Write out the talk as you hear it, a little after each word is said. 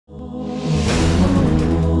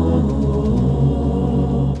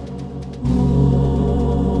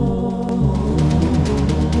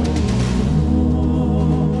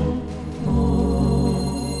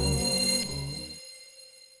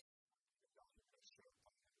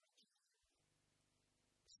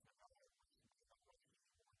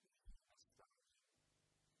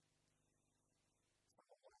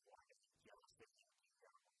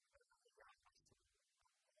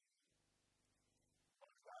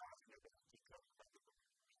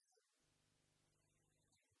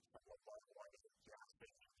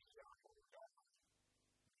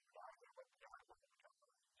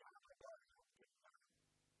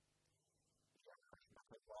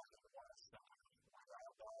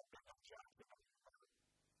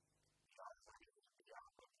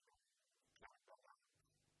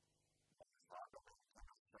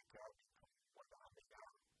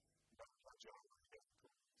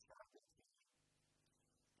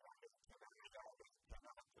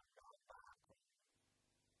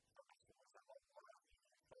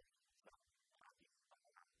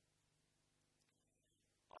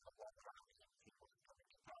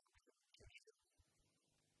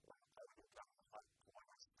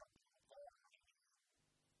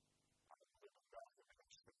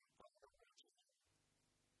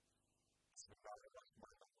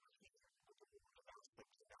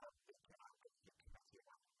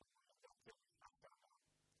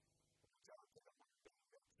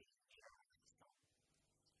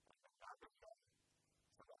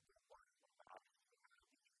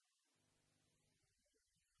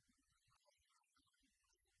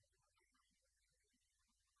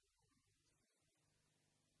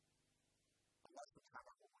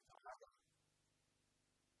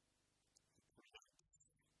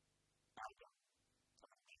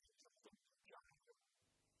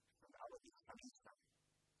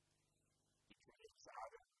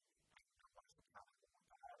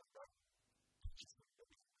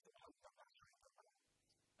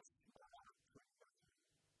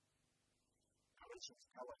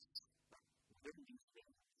Tell us that living these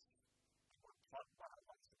things were taught by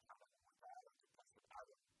Allah subhanahu wa ta'ala to Prophet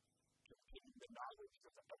Adam, containing the knowledge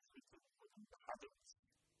of everything within the heavens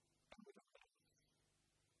and within the earth.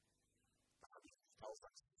 The hadith tells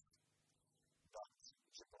us that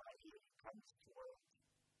Jibreel comes to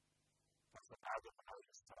Prophet Adam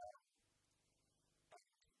alayhi salam, and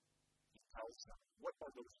he tells him, what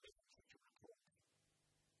are those names that you were told?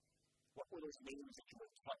 What were those names that you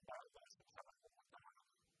were taught by Allah subhanahu wa ta'ala?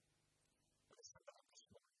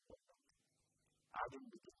 Adam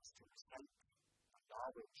begins to recite the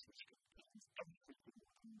knowledge which contains everything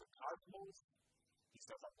within the cosmos. He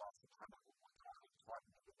says, Allah subhanahu wa ta'ala taught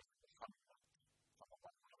me the name of Muhammad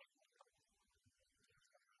sallallahu alayhi wa sallam.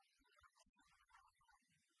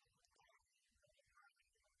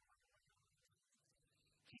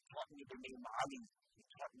 He taught me the name Ali. He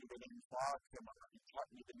taught me the name Fatima. He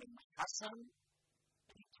taught me the name Hassan.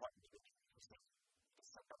 And he taught me the name Hussein. The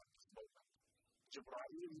second of this moment.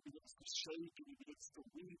 Jibreel begins to shake, and he begins to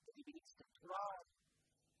weep, and he begins to cry.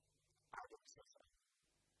 Adam says,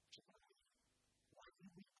 Jibreel, why do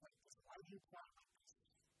you weep like this? Why do you cry like this?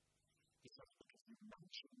 He says, because you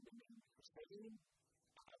mentioned the name Hussein,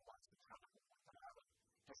 and Allah subhanahu wa ta'ala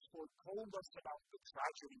has foretold us about the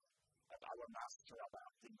tragedy of our master, about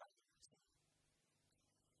Abdullah.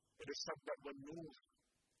 It is said that when Nuh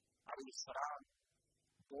alayhi salam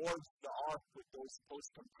boards the ark with those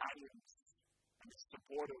close companions and its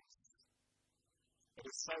supporters, it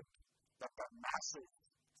is said that that massive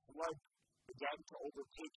flood began to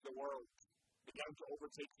overtake the world, began to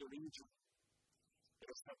overtake the region. It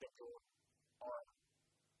is said that they are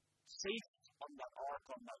safe on that ark,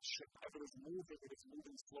 on that ship. As it is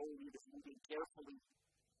moving slowly, it is moving carefully.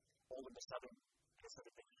 All of a sudden, it is said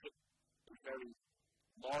that they hit a very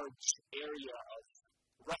large area of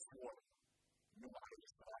rough water. Nuh alayhi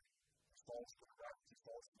salam falls to the right, he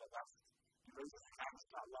falls to the left. He raises his hands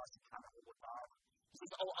to Allah subhanahu wa ta'ala. He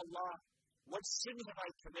says, Oh Allah, what sin have I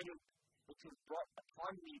committed which has brought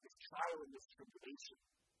upon me this trial and this tribulation?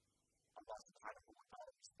 Allah subhanahu wa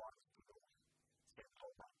ta'ala responds to the saying,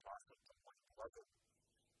 Oh my Prophet and my beloved,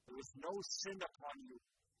 there is no sin upon you.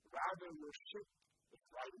 Rather, your ship is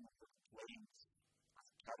riding over the plains of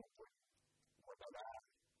caterpillar, or the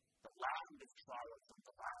land of trials and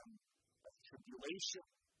the land of tribulation.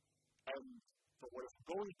 And for what is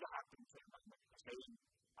going to happen to him, like Hussein,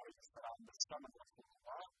 the son of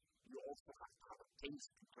Rasulullah, you also have to have a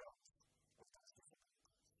taste in terms of those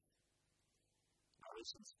difficulties.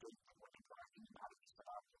 Narration states that when Ibrahim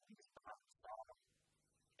he was behind his father,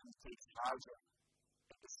 and he takes Hajar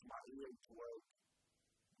and Ismail toward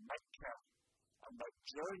Mecca, on that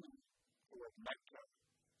journey toward Mecca,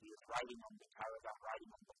 he is riding on the caravan, riding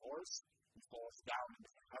on the horse, he falls down in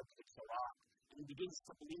the head of Salah, and he begins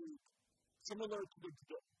to bleed. Similar to the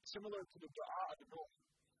dua of Nuh,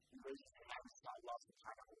 he raises his hands to Allah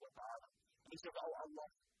subhanahu wa ta'ala. And he says, Oh Allah,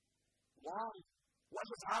 why? What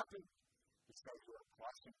has happened? He says, You are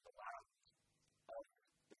crossing the land of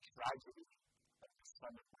the tragedy of the son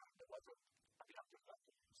of my beloved, Abi Abdullah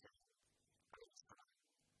Hussein.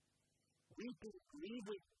 Weeping,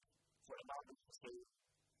 grieving for Imam Hussein,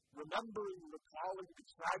 remembering, recalling the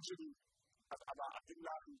tragedy of Abi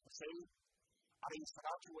Abdullah Hussein, alayhi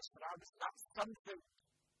salatu wasalam, is not something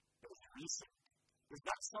that was recent. It's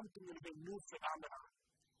not something that is a new phenomenon.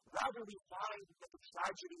 Rather, we find that the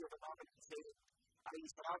tragedy of Imam Hussein alayhi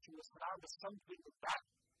salatu wasalam is something that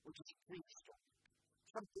which is prehistoric,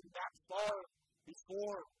 something that far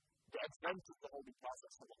before the advent of the Holy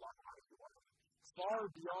Prophet sallallahu alaihi wasallam, far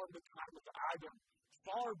beyond the time of Adam,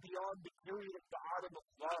 far beyond the period of the Adam of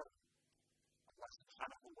love. Allah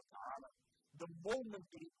subhanahu wa ta'ala, the moment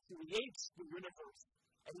that He creates the universe,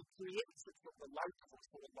 and He creates it from the light of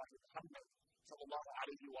Rasulullah Muhammad sallallahu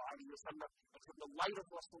alaihi wa sallam, and from the light of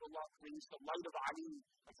Rasulullah creates the light of Ali,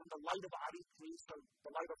 and from the light of Ali creates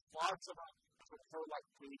the light of Fatima, and from her light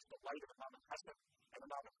creates the light of Imam al-Hassan and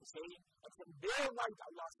Imam al-Hussein, and from their light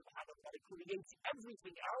Allah subhanahu wa ta'ala creates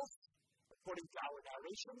everything else. According to our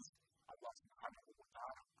narrations, Allah subhanahu wa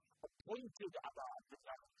ta'ala appointed Abu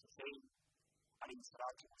Abdullah al-Hussein alayhi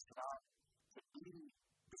salatu wasalam to be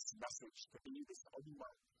this message, to be this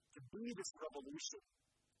ummah, to be this revolution.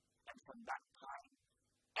 And from that time,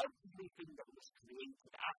 everything that was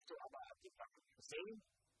created after Abu Abdullah al-Hussein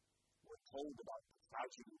were told about the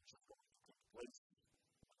tragedy which is going to take place in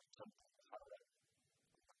the temple of Muharram,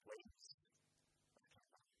 in the place of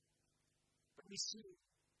Jaffer. But we see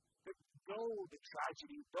that though the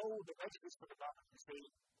tragedy, though the majlis of Imam Hussein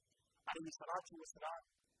alayhi salatu wasalam,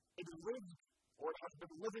 it lived, or it has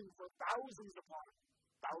been living for thousands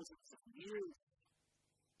of years,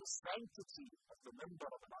 the sanctity of the member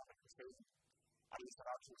of Imam Hussein alayhi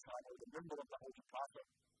salatu wasalam, or the member of the Holy Prophet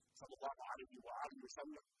sallallahu alaihi wa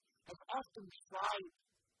sallam, has often tried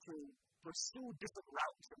to pursue different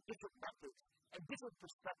routes and different methods and different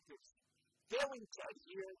perspectives, failing to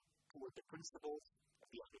adhere to the principles of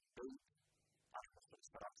the Ahl-Bayt alayhi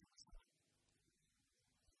salatu wasalam.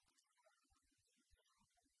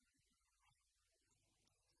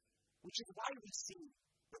 Which is why we see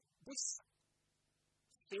that this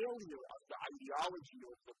failure of the ideology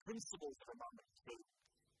or the principles of Imam Hussein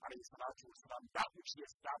alayhi salatu wasalam, that which he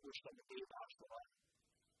established on the day of Ashura,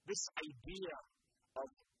 this idea of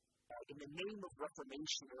in the name of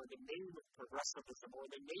reformation or in the name of progressivism or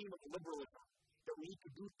in the name of liberalism, that we need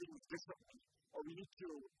to do things differently, or we need to,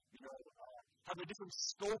 have a different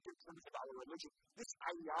scope in terms of our religion. This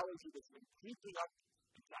ideology that's been creeping up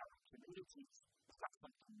into our communities is not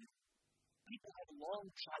something new. People have long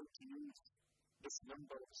tried to use this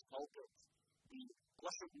member, this pulpit, the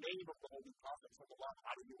blessed name of the Holy Prophet sallallahu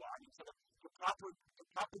alaihi wa sallam, to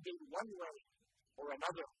propagate one way or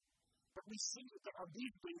another. But we see that on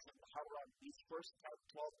these days of Muharram, these first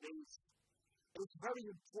 12 days, it is very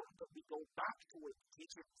important that we go back to the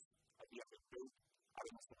teachings of the Ahl-Bayt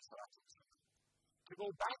alayhi salatu wasalam, to go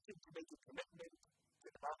back and to make a commitment to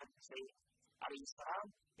the Prophet Hussein alayhi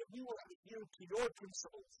salam, that we will adhere to your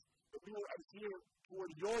principles, that we will adhere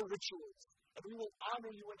toward your rituals, and we will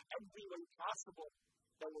honor you in every way possible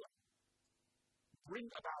that will bring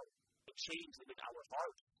about a change within our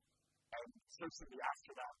hearts, and certainly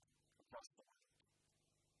after that, across the world.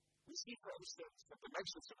 We see, for instance, that the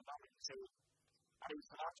Majlis of Imam Hussein alayhi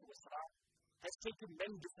salatu wasalam has taken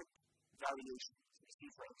many different variations. We see,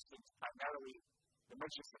 for instance, primarily the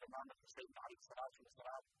Majlis of Imam Hussein alayhi salatu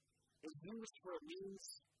wasalam is used for a means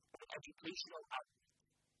of an educational act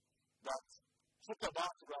that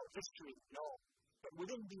HOTBIRD throughout history know that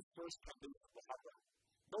within these first 10 days of Muharram,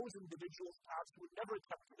 those individuals perhaps who would never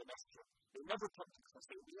come to the masjid, they never come to the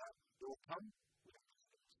Husayniyah, they will come within these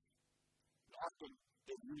days. And often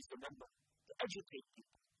they use the member to educate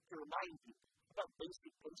people, to remind people about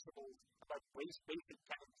basic principles, about basic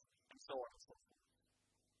tenets, and so on and so forth.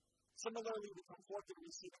 Similarly, we come forth and we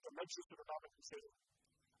see that the Majlis of Imam Hussein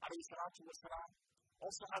alayhi salatu wasalam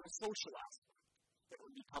also have a social aspect. That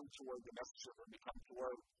when we come toward the masjid, when we come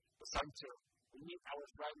toward the center, we meet our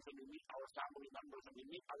friends and we meet our family members and we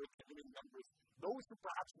meet our community members, those who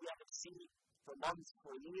perhaps we haven't seen for months,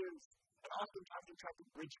 for years, and oftentimes we try to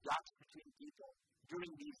bridge gaps between people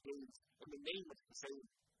during these days in the name of Hussein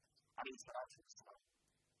alayhi salatu wasalam.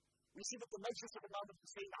 We see that the Majlis of Imam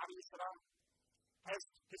Hussein alayhi salam has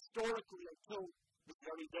historically, until this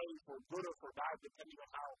very day, for good or for bad, depending on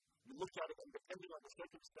how you look at it and depending on the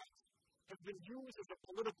circumstance, has been used as a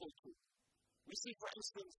political tool. We see, for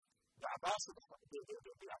instance, the Abbasid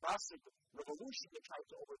revolution that tried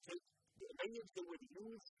to overtake the Umayyads. They would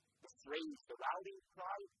use the phrase, the rallying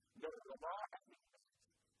cry,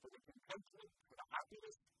 for the contentment, for the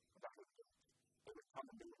happiness of the Umayyads. They would come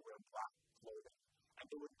and they would wear black clothing. And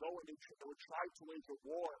they would go and they would try to wage a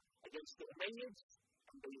war against the Umayyads,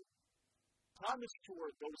 and they promised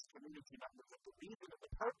toward those community members that the reason and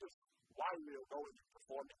the purpose why we are going and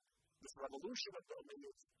performing this revolution of the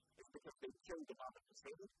Umayyads is because they killed Imam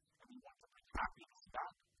Hussein, and we want to bring happiness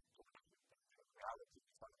back to the reality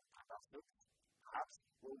of the Abbasid. Perhaps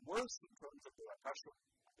were worse in terms of their oppression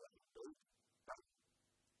and their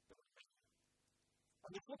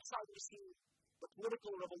On the flip side, we see the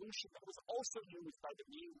political revolution that was also used by the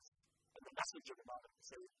means and the message of Imam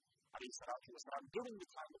Hussein during the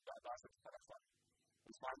time of the Abbasids Khilafah.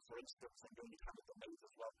 We find, for instance, and during the time of the Umayyads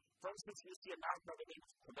as well. For instance, you see a man by the name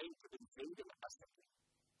of Humayd ibn Zayd al-Asadi.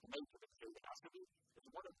 Humayd ibn Zayd al-Asadi is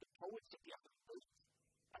one of the poets of the Ahlul Bayt.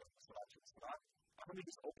 And let me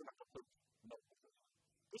just open up a quick note.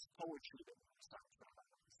 This poetry that we start to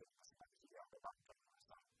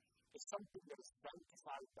is something that is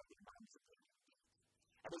sanctified by the Imam's opinion.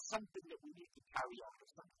 And it's something that we need to carry on.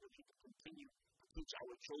 It's something that we need to continue to teach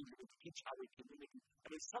our children and to teach our community.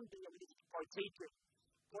 And it's something that we need to partake in.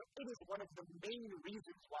 For it is one of the main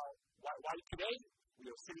reasons why today we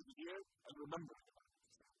are sitting here and remembering about it.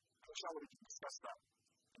 Inshallah, we can discuss that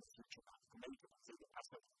in the future.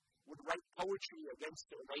 Would write poetry against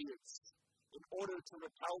the Umayyads in order to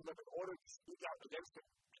repel them, in order to speak out against them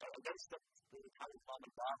during the time of Imam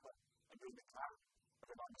al-Zahra and during the time of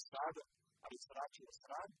Imam al-Sadiq.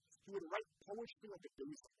 He would write poetry on the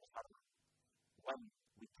days of Muharram when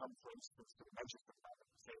we come, for instance, to the Majlis of Imam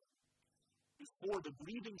Hussein. Before the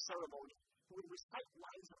greeting ceremony, he would recite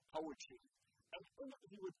lines of poetry, and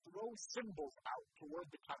he would throw symbols out toward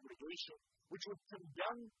the congregation, which would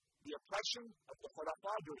condemn the oppression of the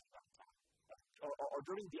Khulafa during that time, or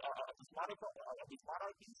during these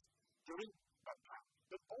monarchies during that time.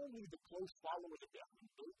 That only the close followers of the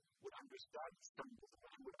Ahlul Bayt would understand symbols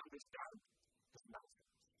and would understand this message.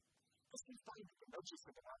 As we find in the Majlis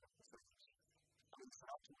of Imam Hussein,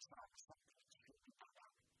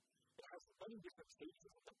 it has many different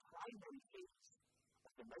stages, but the primary phase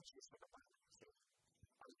of the Majlis of Imam Hussein,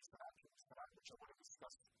 which I want to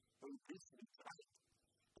discuss very briefly tonight,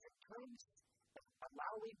 is in terms of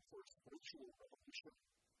allowing for spiritual revolution.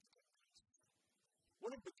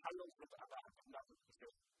 One of the titles of Imam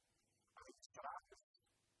Hussein,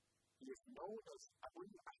 he is known as Abu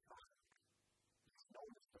Ahmad. He is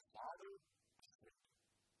known as the father of sleep.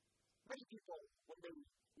 Many people, when they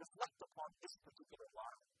reflect upon this particular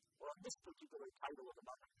line, or on this particular title of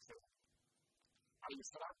Imam Hussein,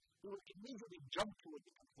 he would immediately jump toward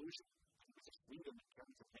the conclusion that he was a freedom in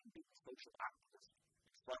terms of him being a social activist,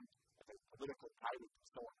 in front of a political tyrant, and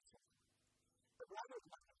so on and so forth. But rather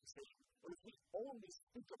than Imam Hussein, or if we only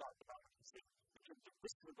speak about Imam Hussein in terms of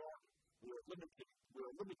this regard, we are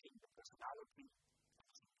limiting the personality of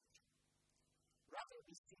his individual. Rather,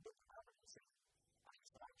 we see that Imam Hussein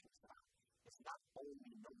is not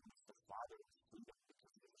only known as the father of freedom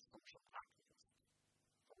because he is a social activist,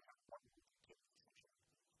 but we have one who became a social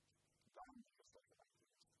activist. Gandhi was a social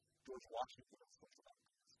activist. George Washington was a social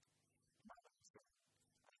activist. Imam Hussein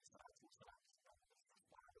is known as the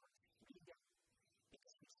father of freedom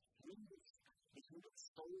because he freed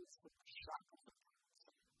souls from the shackles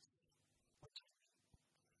of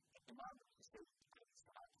Imam Hussein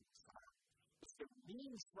is the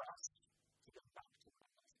means for us to get back to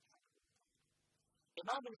God.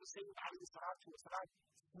 Imam Hussein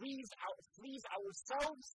frees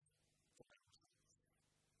ourselves from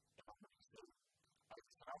Imam Hussein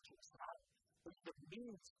is the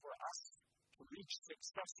means for us to reach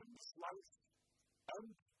success in this life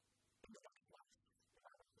and in the next life.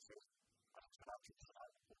 Imam Hussein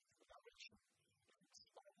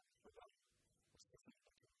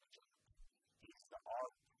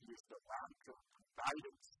He is the lamp of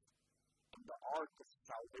guidance and the ark of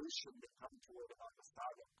salvation that come toward Imam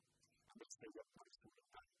al-Sadiq and the state of punishment.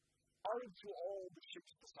 Aren't you all the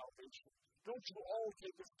ships of salvation? Don't you all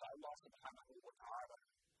take us to Allah subhanahu wa ta'ala?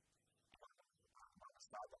 Imam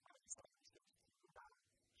al-Sadiq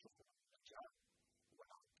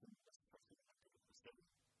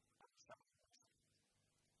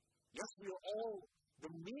yes, we are all the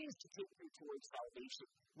means to take you towards salvation.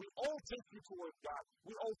 We all take you toward God.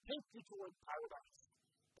 We all take you toward paradise.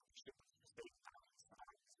 But the ship of state is the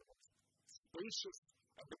most spacious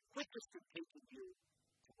and the quickest in taking you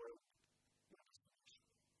toward your destination.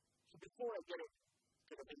 So before I get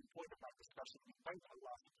to the main point of my discussion, we thank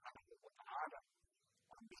Allah subhanahu wa ta'ala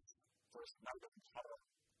on this first night of Muharram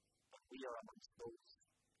that we are amongst those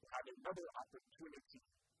who have another opportunity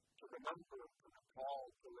to remember, to recall,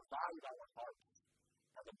 to revive our hearts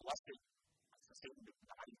and the blessing of Hussein ibn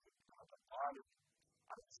Ali ibn Abi Talib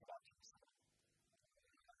alayhi salatu wasalam.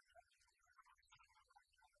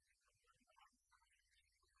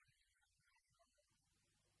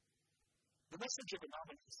 The message of Imam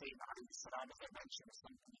Hussein alayhi salam, as I mentioned, is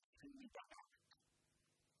something extremely dynamic.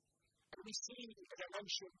 And we see, as I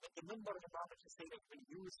mentioned, that the minbar of Imam Hussein has been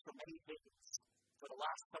used for many things for the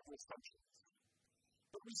last several centuries.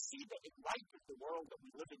 But we see that in light of the world that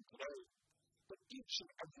we live in today, that each and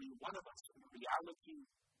every one of us in reality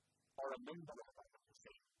are a member of Imam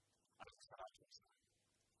Hussein.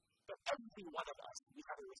 That every one of us, we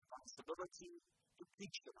have a responsibility to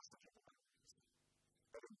teach the message of Imam Hussein.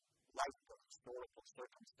 That in light of historical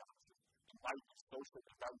circumstances, in light of social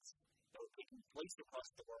events that are taking place across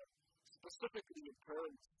the world, specifically in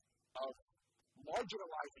terms of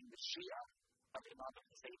marginalizing the Shia of Imam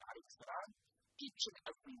Hussein alayhi salam, each and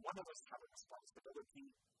every one of us have a responsibility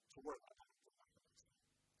to work on it.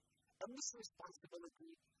 And this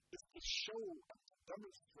responsibility is to show and to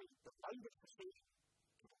demonstrate the light of Hussein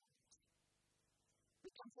to the world. We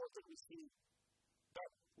unfortunately see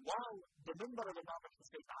that while the member of Imam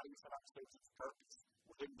Hussein alayhi salam serves its purpose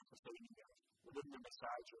within the Husseiniya, within the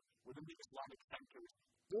Masajid, within the Islamic centers,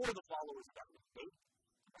 for the followers of Ahlul Bayt,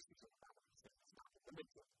 the message of Imam Hussein is not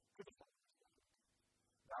limited to the followers of Ahlul Bayt.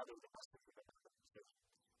 Rather, the message of Imam Hussein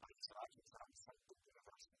alayhi salam is something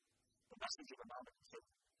universal. The message of Imam Hussein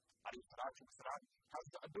alayhi salam has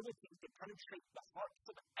the ability to penetrate the hearts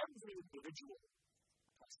of every individual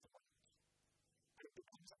across the world. And it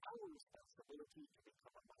becomes our responsibility to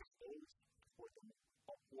become among those who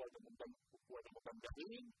are the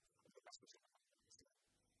Mubandaheen of the message of Imam Hussein.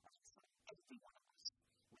 Every one of us,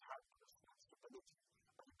 we have the responsibility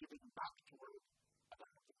of giving back to word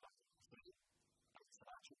about the Imam Hussein alayhi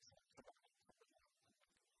salam.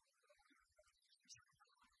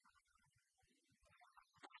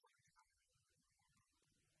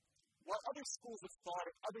 While other schools of thought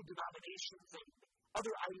and other denominations and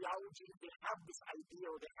other ideologies, they have this idea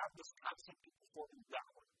or they have this concept of performing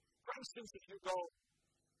da'wah. For instance, if you go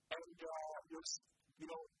and you're,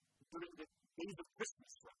 during the days of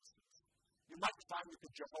Christmas, for instance, you might find that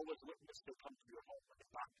the Jehovah's Witness, they come to your home or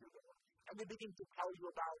they knock to your door, and they begin to tell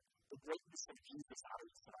you about the greatness of Jesus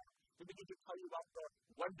alayhi salam. They begin to tell you about the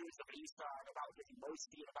wonders of Isa and about his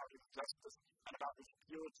mercy and about his justice and about his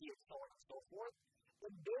purity and so on and so forth.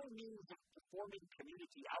 And their means of performing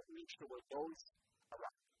community outreach toward those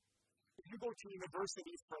around. If you go to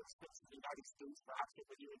universities, for instance, in the United States, perhaps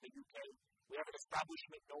over here in the UK, we have an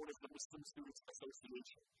establishment known as the Muslim Students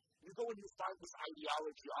Association. You go and you find this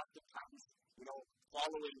ideology oftentimes,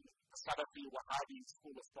 following the Salafi Wahhabi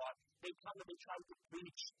school of thought. They come and they try to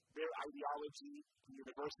preach their ideology to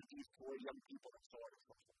universities, toward young people, and so on and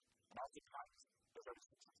so forth. And oftentimes, they're very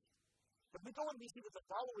successful. But we go and we see that the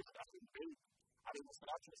followers of Ahlul Bayt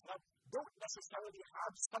don't necessarily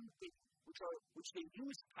have something which they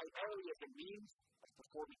use primarily as a means of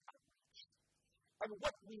performing outreach. And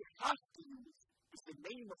what we have to use is the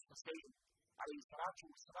name of Hussein alayhi salatu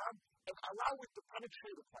wasalam and allow it to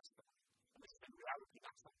penetrate across the world. And this is in reality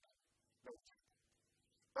not something. No.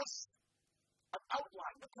 Thus, I've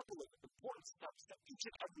outlined a couple of important steps that each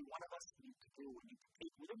and every one of us need to do and need to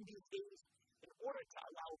take within these days in order to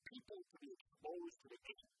allow people to be exposed to the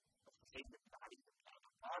name of Hussein ibn Ali ibn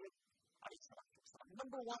Abi Talib alayhi salatu wasalam.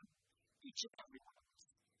 Number one, each and every one of us,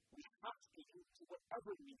 we have to use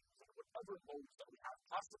whatever means and whatever modes that we have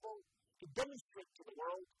possible to demonstrate to the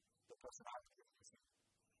world the personality of Hussein.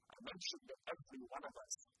 I mentioned that every one of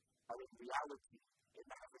us are in reality a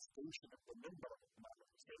manifestation of the member of Imam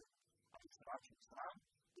Hussein alayhi salatu wasalam,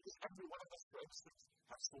 because every one of us, for instance,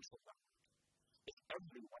 has social network. If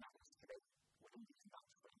every one of us today, within these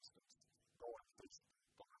months, for instance, go on Facebook,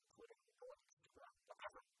 go on Twitter, go on Instagram,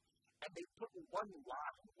 whatever, and they put one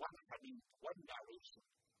line, one hadith, one narration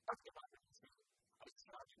of Imam Hussein alayhi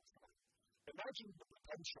salatu wasalam, imagine the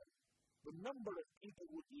potential, the number of people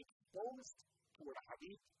who would be exposed to a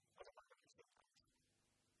hadith of Imam Hussein.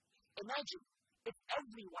 Imagine if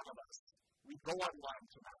every one of us, we go online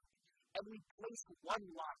tonight, and we place one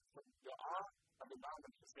line from the dua of Imam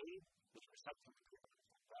Hussein, which was something to do with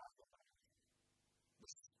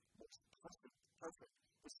this most perfect,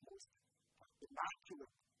 this most immaculate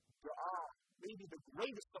dua, maybe the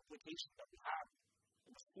greatest supplication that we have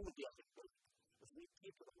in the school of the Ahlul Bayt, is we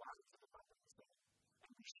take the lines of Imam Hussein,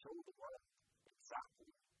 and we show the world exactly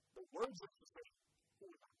the words of Hussein who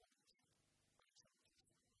Imam Hussein.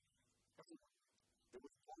 There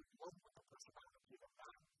was only one with the personality of a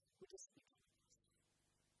man who just speaks.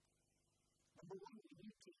 Number one, we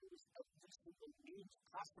need to use every single means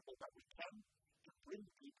possible that we can to bring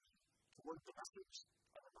people toward the message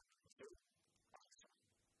of Imam Hussein.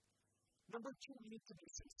 Number two, we need to be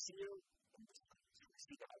sincere in this message. We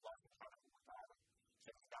see that Allah subhanahu wa ta'ala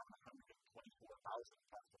sends down 124,000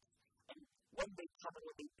 prophets. And when they come and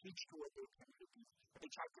when they preach toward their communities, and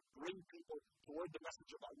they try to bring people toward the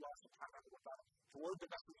message of Allah subhanahu wa ta'ala, toward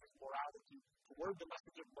the message of morality, toward the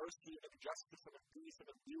message of mercy and of justice and of peace and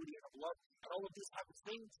of beauty and of love, and all of these types of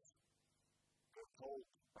things, they're told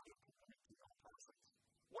by their community of prophets,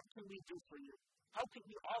 What can we do for you? How can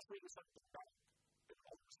we offer you something back? They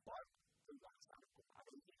don't respond. They want us out of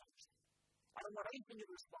anything else. I don't want anything in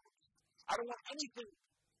response. I don't want anything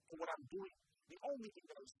for what I'm doing. The only thing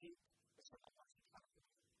that I see is what I want to do.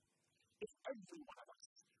 If every one of us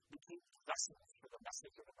became vessels for the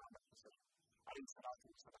message of Imam Hussein,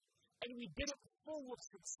 and we did it full of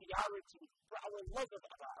sincerity for our love of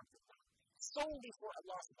Allah, solely for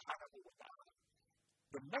Allah subhanahu wa ta'ala,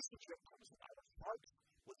 the message that comes from our hearts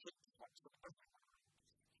will hit the hearts of everyone.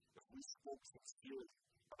 If we spoke sincerely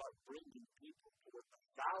about bringing people toward the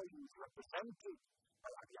values represented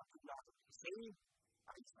by Ali Abdullah Hussein,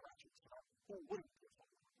 who wouldn't be a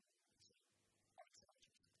follower?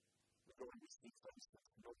 We're going to speak for instance,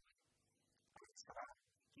 nobody.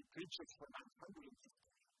 He preaches for 950 years,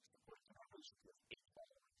 according to narration of 8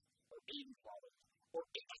 followers, or 80 followers, or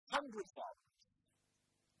 800 followers.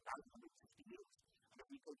 950 years. And if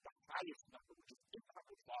we take the highest number, which is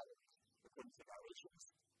 800 followers, according to narrations,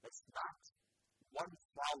 that's not one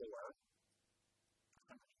follower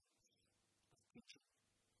of teaching.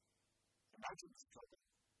 Imagine the struggle.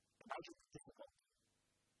 Imagine the difficulty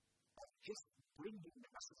of just bringing the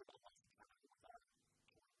message of Allah subhanahu wa ta'ala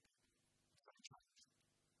to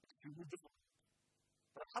it's extremely difficult.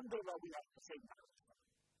 But alhamdulillah, we have the same knowledge.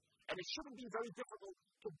 And it shouldn't be very difficult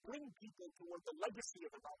to bring people toward the legacy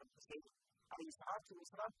of Imam Hussein.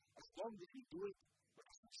 As long as we do it with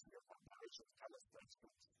a sincere foundation, tell us, for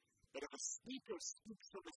instance, that if a speaker speaks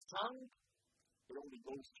from his tongue, it only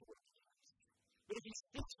goes toward the ears. But if he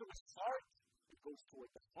speaks from his heart, it goes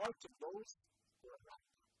toward the heart of those who are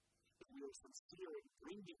right. If we are sincere in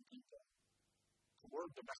bringing people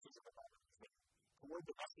toward the message of Imam Hussein, toward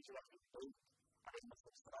the message of Ahlul Bayt,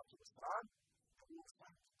 and we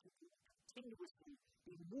expect to continuously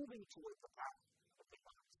be moving toward the path of the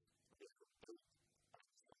Imam of Ahlul Bayt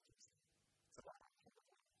and his subjects.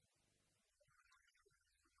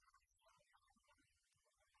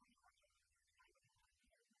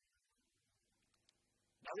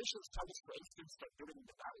 Narrations tell us, for instance, that during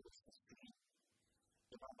the Valley of History,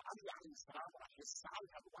 Imam Ali alayhi salam on his side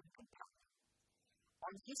had one companion.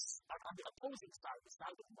 On the opposing side, the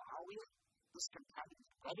side of Muawiyah, this companion's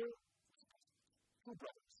brother, two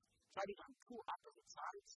brothers, fighting on two opposite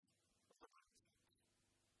sides of the road.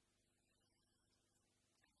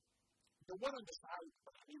 The one on the side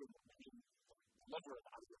of Amir al-Mu'mineen, the lover of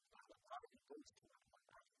Ali probably goes to Imam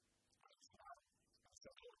Ali alayhi salam and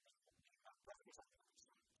said, "Oh, my brother is on the other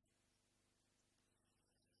side."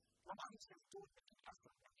 Imam Ali says, "Do it with an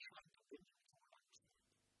effort and try to bring him to an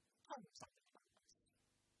understanding. Tell him something about this.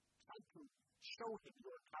 Try to show him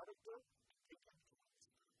your character and take him to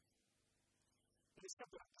understand." It is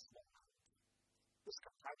something like a small group. This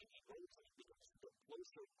companion, he goes and he begins to get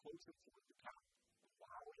closer and closer to the camp of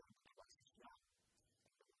Muawiyah and Faiyaz as well.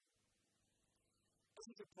 As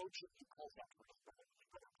he's approaching, he calls out for his brother. His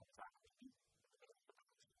brother comes out and he's in the middle of the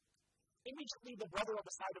conversation. Immediately, the brother on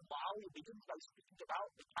the side of Muawiyah begins by speaking about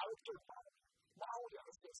the character of Muawiyah. Muawiyah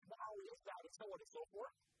is this, Muawiyah is that, and so on and so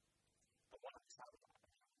forth. The one on the side of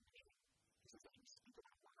Muawiyah, he says that you speak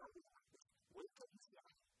about Muawiyah like this. Wait till you see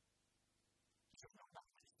it. He said, "No, not like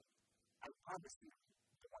this. I promise you,"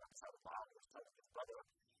 the one on the side of Muawiyah was telling his brother,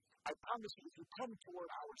 "I promise you, if you come toward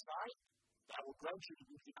our side, that I will grant you to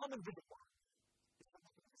you. If you come and visit one, it's not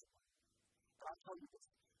going to visit one. But I'll tell you this,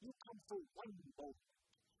 you come for one moment,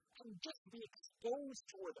 and just be exposed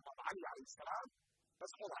toward Imam Ali alayhi salam,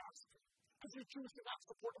 that's all I ask you. If you choose to not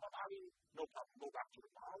support Imam Ali, no problem, go back to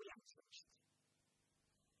Muawiyah and it's finished."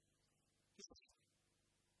 He says,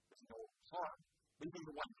 "There's no harm, but even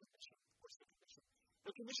the one condition." What's the condition?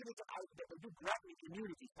 The condition is that you grant me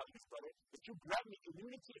immunity, telling his brother, that you grant me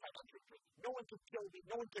immunity if I enter into it. No one can kill me,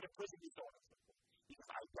 no one can imprison me, so on and so forth. Because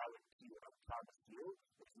I guarantee you, and I promise you,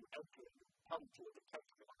 if you enter and you come to the tent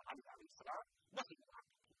of Imam Ali alayhi salam, nothing will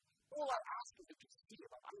happen to you. All I ask is that you see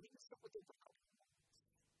Imam Ali and sit within the couple of moments.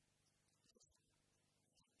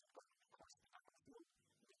 But of course, they're not going to do it.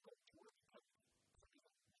 They go to where the tent for people to be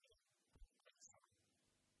in.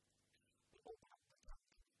 They open up the tent.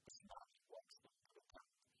 This man walks into the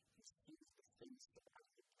tent. He sees the face of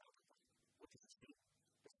Ali ibn Abi Talib. What does he see?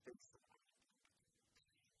 The face of Ali ibn Abi Talib.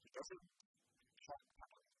 He doesn't talk to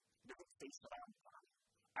Ali. He doesn't face around to Ali.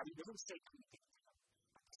 And he doesn't say anything to him.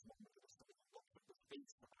 At this moment, there is something that looks at the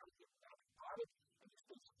face of Ali ibn Abi Talib, and he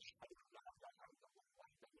says, "أشهد أن لا إله إلا الله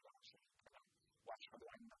وحده لا شريك له وأشهد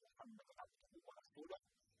أن محمدا عبده ورسوله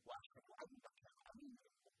وأشهد أنك أمير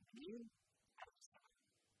المؤمنين."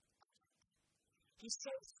 He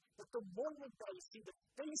says that the moment that I see the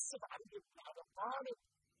face of Ali ibn Abi Talib,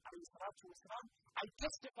 I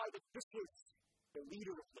testify that this is the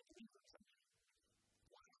leader of the believers.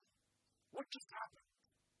 Why? what just happened?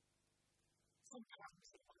 Sometimes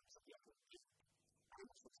the ones of the other people, I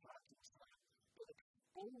was attracted to them, but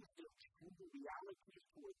expose their true realities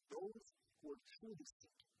toward those who are truly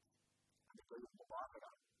seeking. And the day of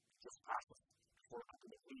Muharram just passes for a couple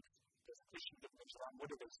of weeks. There's Christians in Islam. What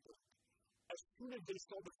do they say? As soon as they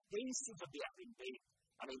saw the faces of the Ahlul Bayt,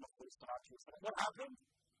 what happened?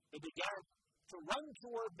 They began to run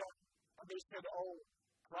toward them, and they said, "Oh,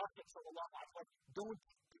 Prophet sallallahu alaihi wasallam, don't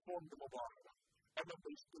perform the Mubarak." And then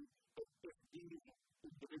they said, if these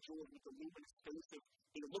individuals with the luminous faces,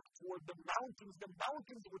 they looked toward the mountains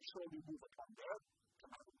would surely move upon them.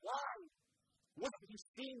 Why? What have you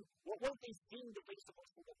seen? What weren't they seeing the face of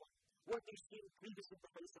Rasulullah? Weren't they seeing previously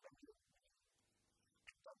the face of Rasulullah?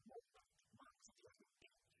 At that moment,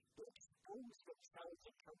 they expose themselves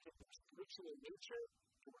in terms of their spiritual nature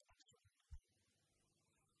to what they see.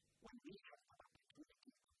 When we have the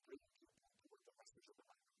opportunity to bring people toward the message of the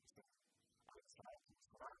Bible,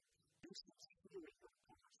 do sincere in your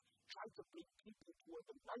prayers. Try to bring people toward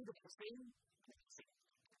the light of Hussein,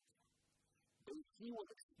 and he will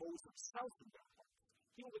expose himself in their hearts.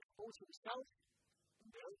 He will expose himself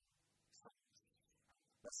in their souls.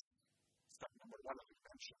 That's step number one of the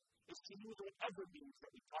mention, is to use whatever means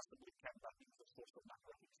that we possibly can, that means of social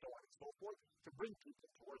networking, so on and so forth, to bring people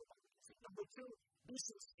toward the light of Hussein. Number two, be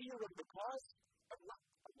sincere in the cause, and let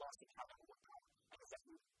Allah subhanahu wa ta'ala, and as that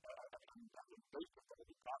in faith of the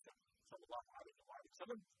Holy Prophet, sallallahu alayhi wa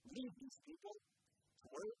sallam, lead these people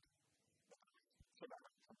toward the light. So that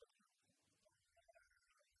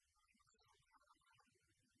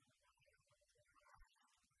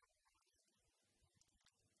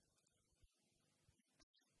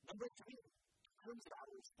number three, in terms of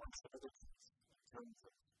our responsibilities, in terms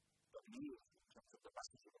of the news, in terms of the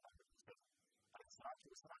message of the Bible,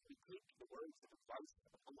 we take the words of advice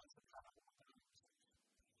of Allah subhanahu wa ta'ala.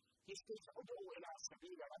 He states, "Ud'u ila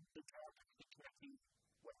sabila rabbika bil-hikmati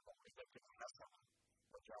wal-maw'izati al-hasana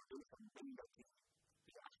wajadilhum billati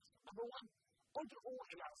hiya ahsan." Number one, ud'u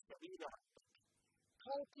ila sabila rabbika.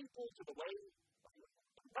 Call people to the way of your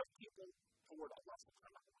Lord. Invite people toward Allah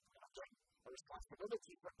subhanahu wa ta'ala. Again, a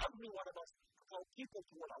responsibility for every one of us to call people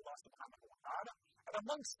toward Allah subhanahu wa ta'ala. And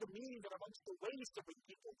amongst the means and amongst the ways to bring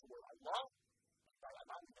people toward Allah, by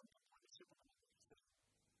allowing them to participate in the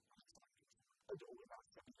ادعو إلى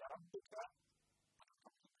سبيل ربك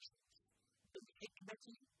بالحكمة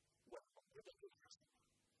والموعظة الحسنة.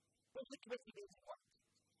 The hikmah means what?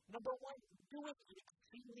 Number one, do it in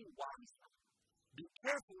extremely wise way. Be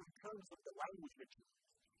careful in terms of the language that you use.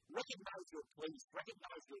 Recognize your place,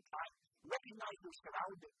 recognize your time, recognize your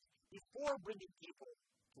surroundings before bringing people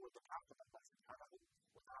toward the path of Allah subhanahu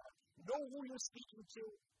wa ta'ala. Know who you're speaking to,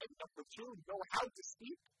 and number two, know how to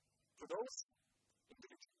speak to those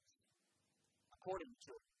individuals. According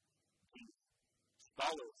to the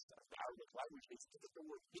scholars of the Arabic language, they speak the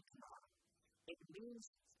word hikmah. It means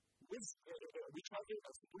wisdom, we translate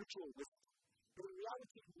as spiritual wisdom. But in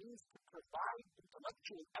reality, it means to provide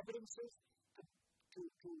intellectual evidences to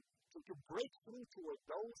break through toward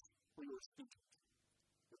those who you're speaking to.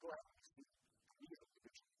 So go ahead and speak to these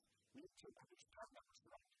individuals. We need to understand that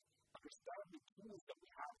surroundings. Understand the tools that we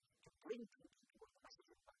have to bring people toward the message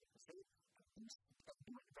of God. And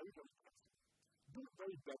do it very, very carefully. Do it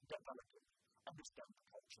very delicately. Understand the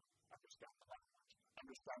culture. Understand the language.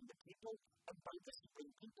 Understand the people. And by this, bring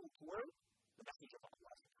people toward the message of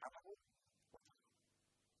Allah subhanahu wa ta'ala.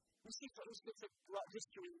 We see, for instance, that throughout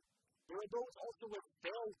history, there are those also who have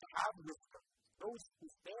failed to have wisdom. Those who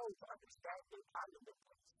fail to understand their time and their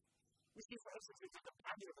place. We see, for instance, the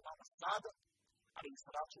companion of Imam al-Zahra, alayhi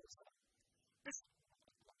salatu wa salam. This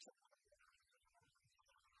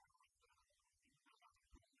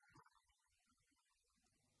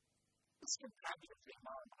companion of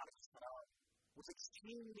Imam alayhi salam was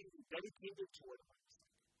extremely dedicated toward Allah.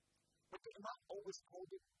 But the Imam always told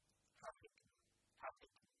him,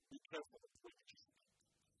 be careful of the way that you speak.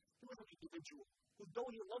 He was an individual who, though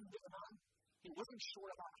he loved the Imam, he wasn't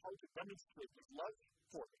sure about how to demonstrate his love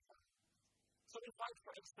for the Imam. So we find,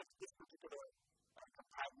 for instance, this particular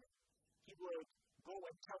companion, he would go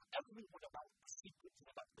and tell everyone about the secrets and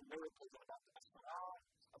about the miracles and about the Asrar,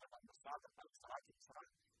 and about the Father,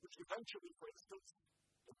 which eventually, for instance,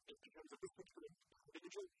 in terms of this particular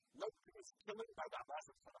individual, led to his killing by the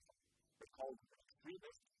Abbasids. They called him an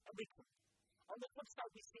extremist, and they killed him. On the flip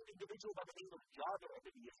side, we see an individual by the name of Jaffer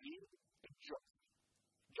ibn Yazid al-Ju'fi.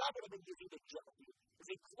 Jaffer ibn Yazid al-Ju'fi is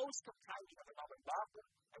a close companion of Imam al-Zahra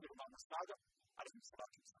and Imam al-Zahra.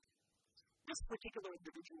 This particular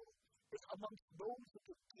individual is amongst those who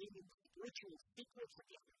contain the spiritual secrets of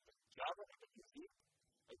Jaffer ibn Yazid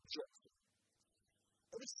al-Ju'fi.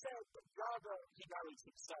 It is said that Jaffer, he narrates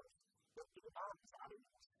himself, that the Imam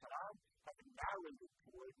had narrated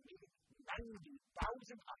toward me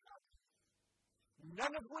 90,000 ahadith,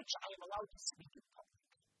 none of which I am allowed to speak in public.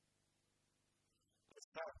 It is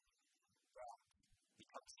said that he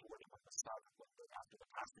comes toward him on the side of the after the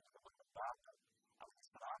passage of the book of Jaffer, and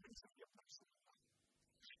he says, your person.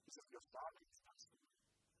 He says, your father is absolute.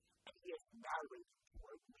 And he has narrated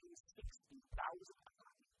toward me 60,000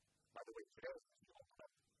 ahadith. By the way, today, if you open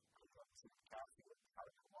up some Catholic or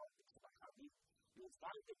Catholic markets like hadith, you will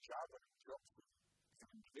find that Jaffer is an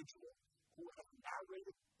individual who has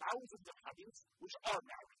narrated thousands of hadiths which are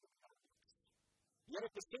narrated hadiths. Yet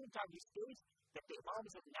at the same time, he states that the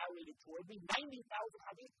Imams have narrated toward me 90,000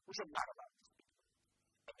 hadiths which are not allowed to speak.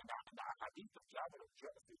 And the hadith of Jaffer and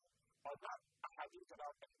Jaffer are not a hadith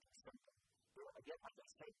about anything simple. Again, like I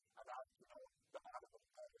say, about, the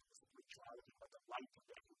spirituality, or the life of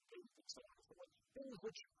every day, and so on and so on. Things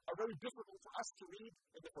which are very difficult for us to read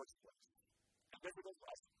in the first place. And difficult for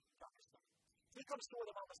us to understand. He comes toward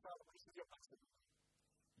Imam Aslam and he says,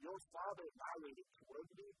 your father narrated toward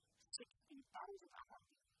me 60,000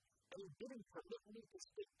 ahadith, and he didn't permit me to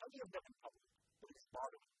speak any of them in public, but he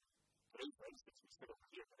bothered me. Today, for instance, we sit over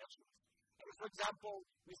here connections. And for example,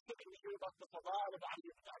 we sit and we hear about the Fadal of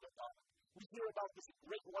Ali ibn Abi Talib. We hear about this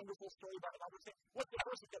great, wonderful story about another thing. What's the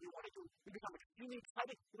first thing that we want to do? We become extremely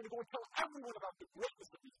excited. We're going to go and tell everyone about the greatness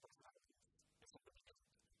of these personalities. It's not the beginning.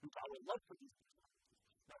 We've got our love for these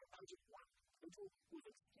personalities. Now imagine one individual who is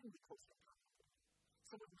extremely close to God.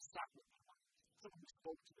 Someone who sat with them. Someone who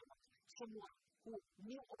spoke to them. Someone who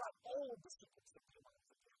knew about all of the secrets of their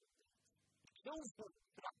lives. It kills them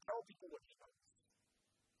to not tell people what he knows.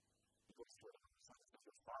 He goes to it.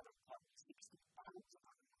 Your father taught me 60,000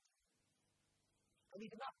 ahadith. And he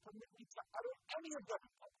did not permit me to utter any of them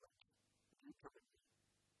in public. You permit me.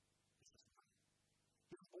 This is fine.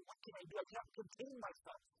 Well, what can I do? I can't contain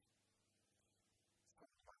myself. So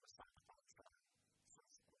I'm trying to sacrifice God.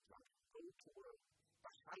 Go toward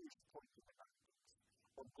the highest point in the mountains.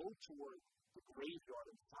 Or go toward the graveyard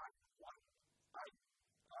and find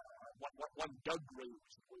one dug grave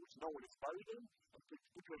which no one is buried in, and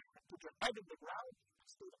put your head in the ground and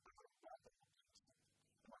stay up there and walk the mountains.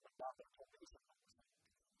 And when the Prophet told me this,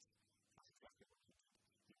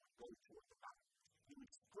 go toward the mountain. He would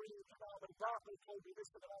scream, Imam al-Zahra told me this,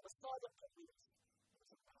 and Imam al-Sadiq told me this. It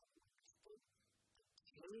was a mountain which was built to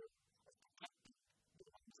kill and protect the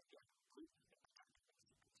ones of God.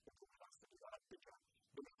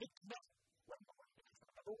 The hikmah,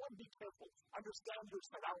 number one, be careful. Understand your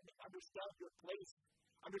surrounding. Understand your place.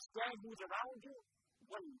 Understand who's around you.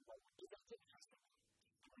 When you're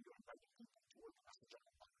inviting people toward the message of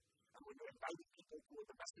Allah, and when you're inviting people toward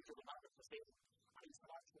the message of Imam Hussein, use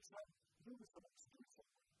the most beautiful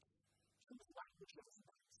words. Choose language that is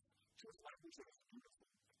nice. Choose language that is beautiful.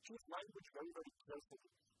 Choose language very, very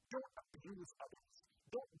carefully. Don't abuse others.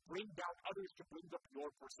 Don't bring down others to bring up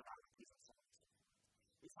your personalities and so on.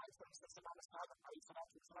 Besides, for instance, Imam al-Sadiq,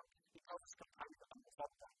 he tells his companion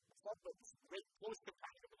al-Mufarrad. Mufarrad is a great close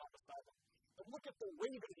companion of Imam al-Sadiq. And look at the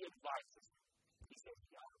way that he advises. He says,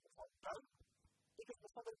 Mufarrad, because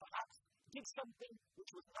Mufarrad perhaps did something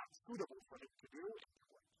which was not suitable for him to do in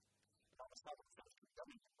court. Imam al-Sadiq says,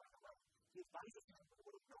 right away. He advises him to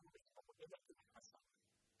what he knows is what we're going to do.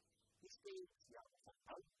 He says,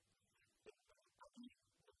 Mufarrad,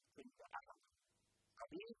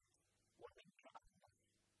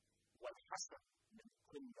 والحسن من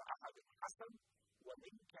كل أحد حسن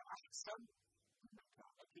ومنك أحسن منك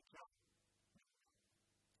أحسن.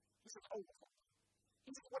 He said,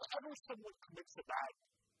 he said, whenever someone commits a bad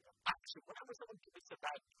action, whenever someone commits a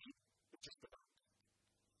bad deed, it's just a bad.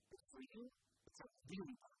 But for you, it's a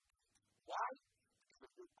really bad. Why?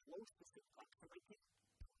 Because you're close to the proximity.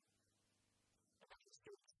 And then he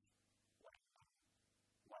says,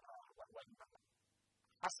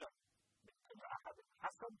 حسن من كل أحد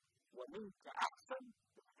حسن ومنك أحسن.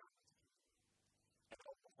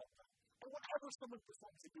 And whenever someone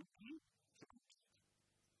performs a good deed, it's a good deed.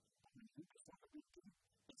 But when you perform a good deed,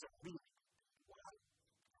 it's a really good deed. Why?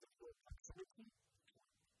 Because of your proximity.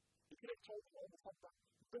 You could have told Muhammad,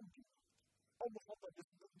 don't do it. Muhammad, this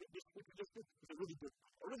we can just do is a really good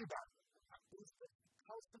thing, a really bad thing.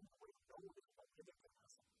 Tell someone what you know is about giving them a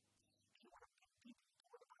lesson. If you want to bring people to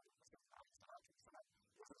where the Bible says,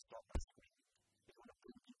 you have to start by screaming. If you want to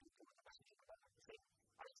bring people to where the message of the Bible says,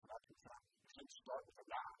 you should start with a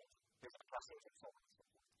lie. There's a process and so on and so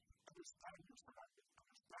forth. Understand your surroundings.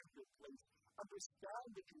 Understand your place. Understand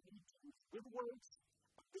that you need to use good words,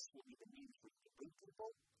 and this will be the means for you to bring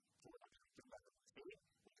people to an attractive level. See?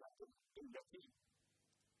 We got them in the team.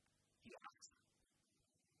 He asked.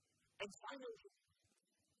 And finally,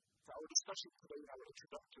 for our discussion today in our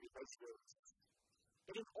introductory buzzwords,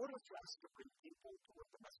 that in order for us to bring people toward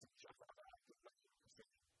the message of our active life,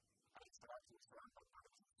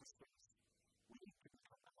 we need to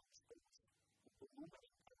become amongst those who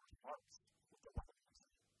illuminate our hearts with the light of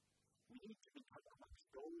Hussein. We need to become amongst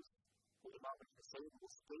those who Imam Hussein will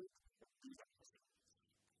state and be like Hussein.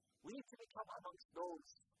 We need to become amongst those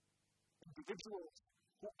individuals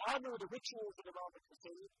who honor the rituals of Imam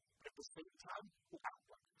Hussein, but at the same time who act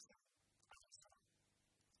like Hussein.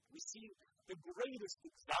 We see the greatest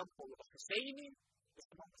example of a Husseini is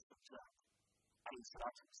the moment of Jaffer.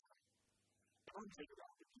 One thing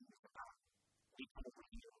about the people of God, we come over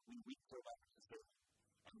here, we for Imam Hussein,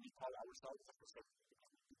 and we call ourselves a Hussein because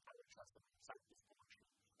we keep our trust in this portion.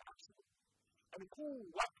 Absolutely. I mean, who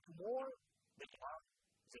wept more than Imam?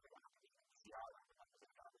 Zayyan, Ziyara,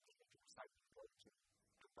 to recite the word to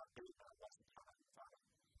the day that Allah subhanahu wa ta'ala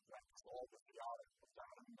grants all the Ziyara of the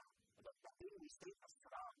Ummah, and that day we say,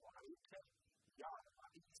 As-salamu alayka, ya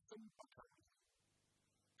alayhi sallam.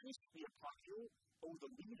 Peace be upon you, O the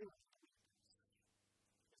leader of the people.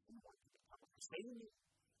 If we want to become a Husseini,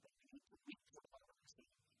 then we need to weep for Imam Hussein.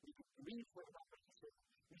 We need to grieve for Imam Hussein.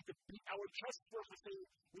 We need to beat our chest for Hussein.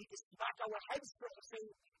 We need to smack our heads for Hussein.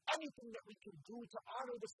 Anything that we can do to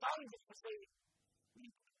honor the signs of Hussein, we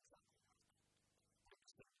need to do exactly that. At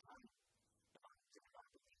the same time, Imam Hussein,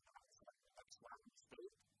 the next round of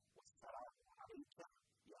state was Salamu alayka,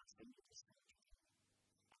 ya Sayyid Hussein.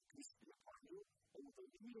 Peace be upon you, O the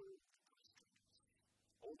leader of the Christians,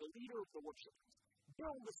 O the leader of the worshippers.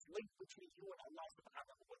 Build this link between you and Allah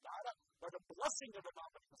subhanahu wa ta'ala by the blessing of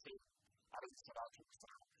Imam Hussein.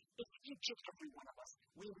 If each and every one of us,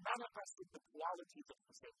 we manifested the qualities of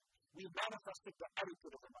Hussein, we manifested the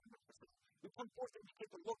etiquette of Imam Hussein, we come forth and we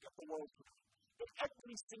take a look at the world today. That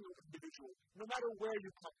every single individual, no matter where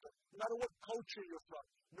you come from, no matter what culture you're from,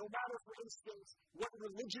 no matter, for instance, what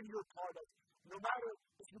religion you're part of, no matter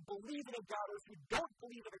if you believe in a God or if you don't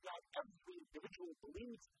believe in a God, every individual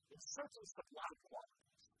believes in certain sublime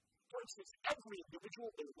qualities. For instance, every individual,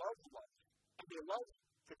 they love love, and they love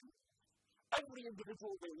to do. Every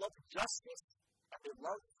individual, they love justice, and they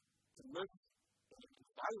love to live in an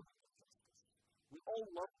environment of justice. We all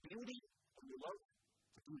love beauty, and we love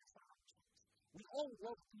to do it for ourselves. We all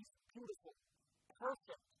love these beautiful,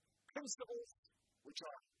 perfect principles, which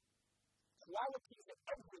are qualities that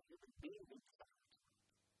every human being will desire.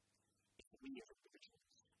 If we as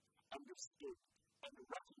individuals understood and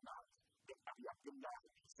recognized that Abu Abdullah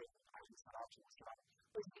Hussein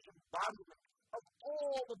is the embodiment of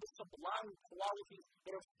all of the sublime qualities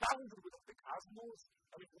that are founded within the cosmos,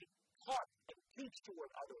 and if we taught and teach toward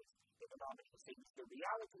others that Imam Hussein is the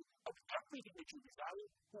reality of everything that you desire,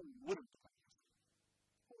 who wouldn't become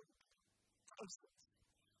Hussein? For instance,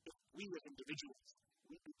 if we as individuals,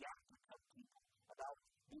 we began to tell people about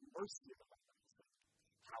the mercy of Imam Hussein,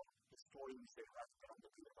 how the stories they write down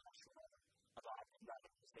the day of Ashura about Abdullah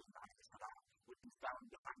Hussein would be found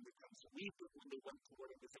behind the tents weeping when they went to where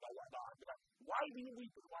they said, Allah, why do you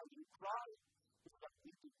weep and why do you cry? It's not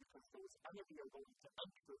weeping because those enemy are going to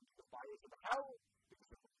enter into the fires of hell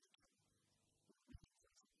because of what they do.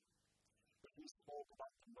 If we spoke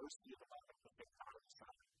about the mercy of Imam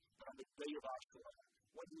Hussein, that on the day of Ashura,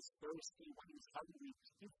 when he's thirsty, when he's hungry,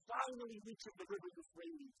 he finally reaches the river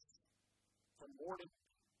Euphrates. From morning,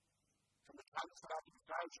 from the time of Salat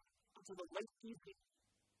al-Fajr, until the late evening,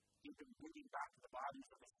 he's been bringing back the bodies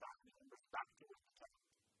of his family and goes back to his tent.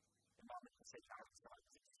 Imam Hussein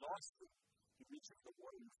is exhausted. He reaches the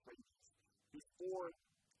water Euphrates. Before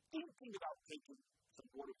thinking about taking some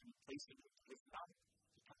water to be placed into his mouth,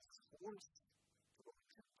 he comes forced to go and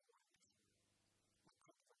drink the water.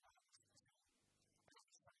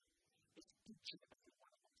 It's each and every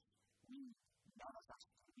one of us. We manifest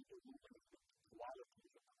to be illuminated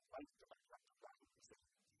qualities of the light of Allah Hussein.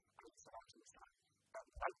 That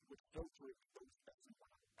light would filter those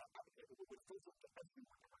everyone would filter to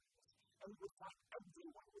everyone around us. And we would find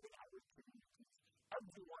everyone within our communities,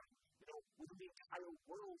 everyone, within the entire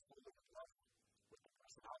world full of love, with the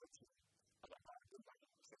personality of Allah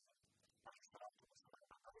Hussein.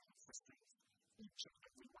 Each and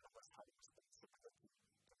every one of us has a responsibility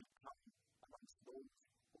to become amongst those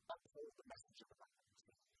who uphold the message of Allah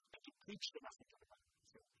Hussein and to preach the message of Allah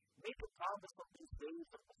Hussein. Make a promise of these days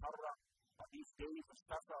of Muharram, of these days of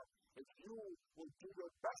Jaffer, that you will do your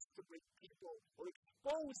best to bring people or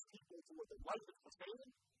expose people to the light of Hussein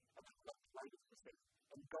and the light of Hussein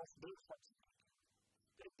and God's their hearts and people.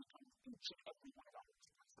 That it becomes each and every one of our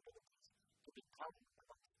responsibilities to become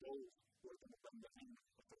amongst those who are going to bring the name of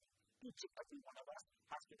Hussein. each and every one of us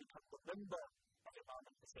has to become the member of Imam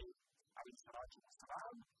Hussein alayhi salatu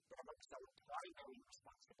wasalam, that amongst our primary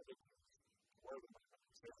responsibilities toward Imam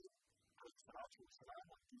Hussein alayhi salatu wasalam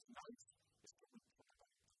on these nights is to read the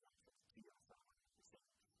Quran, to purify Hussein,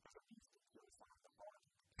 as a means to purify the heart,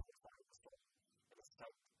 purify the soul. It is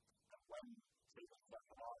said that when Sayyidina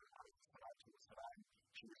Jaffer alayhi salatu wasalam,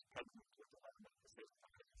 she was pregnant with the Imam Hussein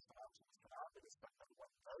alayhi salatu wasalam, it is said that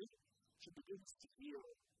one day she begins to hear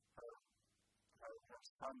her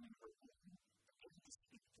son in her womb begin to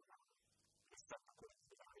speak to her. It is said that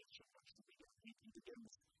the narration that he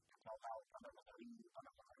begins to call out, Ana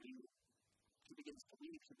Marie. She begins to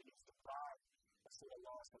weep, she begins to cry.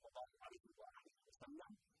 Rasulullah sallallahu alayhi wa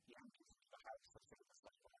sallam, he enters into the house of Sayyidina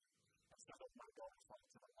Jaffer and said, "Oh my daughter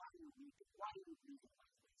Fatima, why are you weeping? Why are you weeping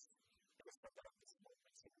like this?" It is said that at this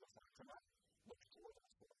moment, Sayyidina Fatima looked toward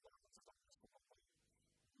Rasulullah and said,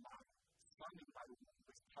 "My son in my womb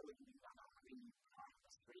is telling me that I'm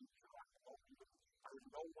a stranger, I have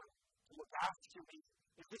no one to look after me.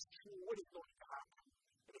 Is this true? What is going to happen?"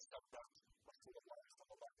 It is said that Rasulullah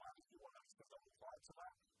sallallahu alayhi wa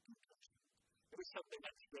sallam, it is said the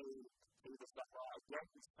next day, Sayyidina Jaffer again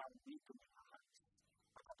is found weeping in her house.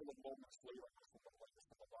 A couple of moments later, Rasulullah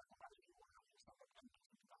sallallahu alayhi wa sallam enters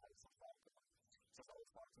into the house of Fatima. Says, "Oh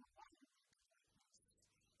Fatima, why are you weeping?"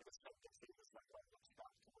 It is said that Sayyidina Jaffer looks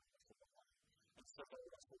back toward Rasulullah and said, "Oh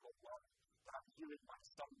Rasulullah, I'm hearing my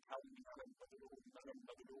son tell me that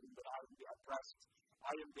I am the oppressed.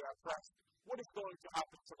 I am the oppressed. What is going to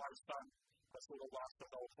happen to my son?" Rasulullah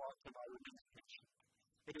said, "Oh Fatima, remain patient."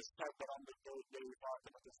 It is said that on the third day,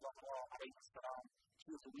 Fatima al-Zahra alayhi salam,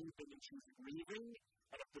 she was weeping and she was grieving,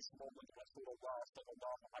 and at this moment, Rasulullah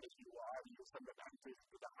sallallahu alayhi wa sallam entered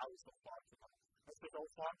into the house of Fatima and said, "Oh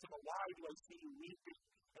Fatima, why do I see you weeping?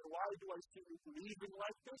 And why do I see you grieving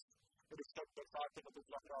like this?" It is said that Fatima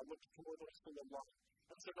al-Zahra looked toward Rasulullah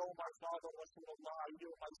and said, "Oh my father, Rasulullah, I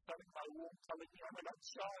hear my son in my womb telling me I'm an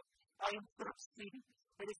upshot. I am thirsty."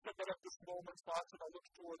 It is said that at this moment, Fatima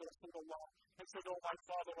looked toward Rasulullah and said, "Oh my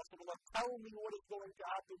father, Rasulullah, tell me what is going to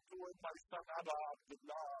happen toward my son, Aba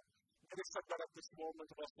Abdullah." It is said that at this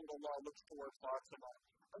moment, Rasulullah looks toward Fatima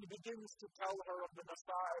and begins to tell her of the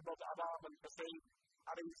Masa'ib of Imam al-Hussein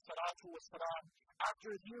alayhi salatu wasalam.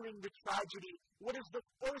 After hearing the tragedy, what is the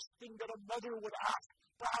first thing that a mother would ask?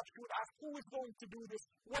 Perhaps she would ask, who is going to do this?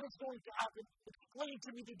 What is going to happen? Explain to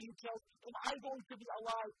me the details. Am I going to be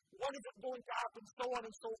alive? What is it going to happen? So on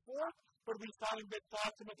and so forth. But we find that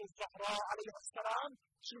Fatima al-Zahra alayhi salam,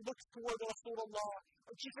 she looks toward Rasulullah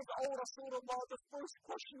and she says, "Oh Rasulullah, the first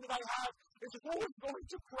question that I have is who is going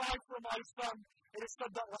to cry for my son?" It is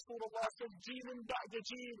said that Rasulullah says, "Jeen ba'da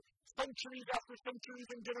jeen," centuries after centuries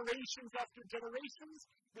and generations after generations,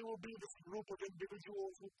 there will be this group of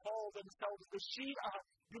individuals who call themselves the Shia.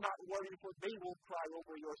 Do not worry, for they will cry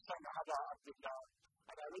over your son, Aba Abdullah.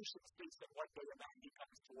 And narration states that one day a man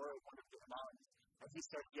comes to her, one of the Imams, and he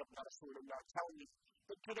said, "Ya Rasulullah, tell me,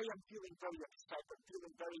 but today I'm feeling very upset, I'm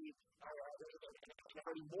feeling very, in a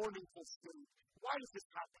very mournful state. Why is this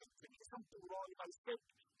happening to me? Is something wrong? Am I sick?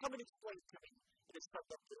 Come and explain to me." It is said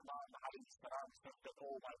that the Imam alayhi salam said that,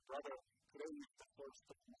 "Oh my brother, today is the first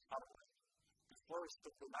of Muharram. The first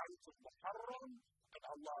of the night of Muharram, and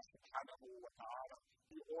Allah subhanahu wa ta'ala,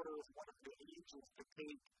 He orders one of the angels to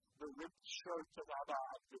take the ripped shirt of Aba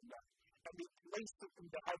Abdullah, and they place it in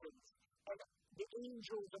the heavens. And the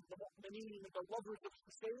angels and the mu'mineen and the lovers of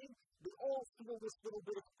Hussein, they all feel this little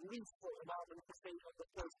bit of grief for Imam al-Hussein on the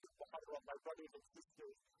first of Muharram, my brothers and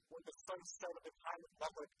sisters. When the sun set at the time of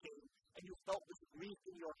Maghrib came, and you felt this grief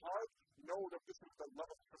in your heart, know that this is the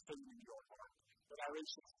love of Hussein in your heart." The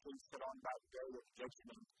narration states that on that day of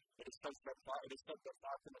judgment, it is said that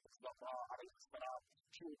Fatima al-Zahra alayhi salam,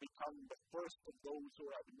 she will become the first of those who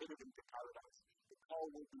are admitted into paradise. The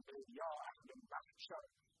call will be made, "Ya Ahl al-Mahshar,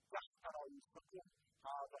 Jaffer al-Fakum,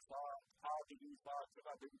 هذه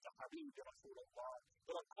فاطمة بنت حبيب رسول الله."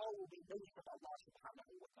 But a call will be made from Allah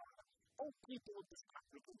subhanahu wa ta'ala. "O people of this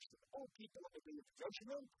congregation, O people of the day of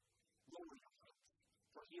judgment, lower your heads.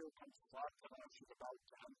 For here comes Fatima, and she's about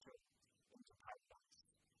to enter into paradise."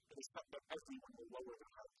 It is said that everyone will lower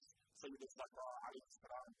their heads. Sayyidina Zahra alayhi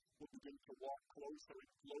salam will begin to walk closer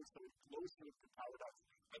and closer and closer into paradise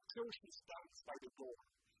until she stands by the door.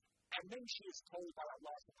 And then she is told by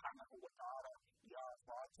Allah subhanahu wa ta'ala, "Ya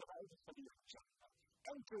Fatima,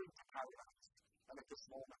 enter into paradise." And at this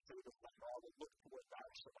moment, Sayyidina Zahra will look toward the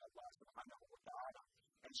arsh of Allah subhanahu wa ta'ala,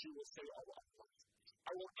 and she will say, "Oh Allah,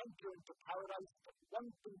 I will enter into paradise, but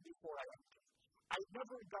one thing before I enter. I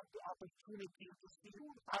never got the opportunity to see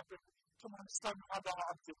what happened to my son Aba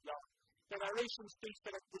Abdullah." The narration states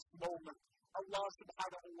that at this moment, Allah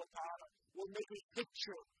subhanahu wa ta'ala will make a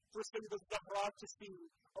picture for Sayyid al-Zahra to see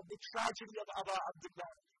of the tragedy of Aba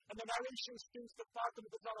Abdullah. And the narration states that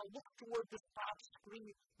Fatima al-Zahra looked toward this top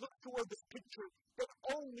screen, looked toward this picture that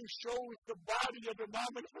only shows the body of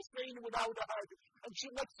Imam Hussein without a head. And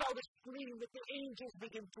she lets out a scream that the angels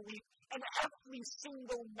begin to weep. And every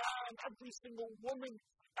single man, every single woman,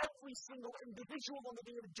 every single individual on the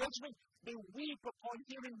Day of Judgment, they weep upon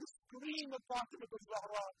hearing the scream of Fatima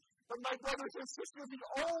al-Zahra. But my brothers and sisters, the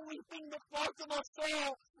only thing that Fatima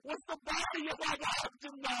saw was the body of Abu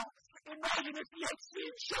Abdullah. Imagine if he had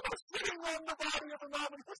seen Sheikh sitting on the body of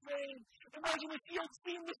Imam Hussein. Imagine if he had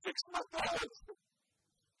seen the 6-month-old.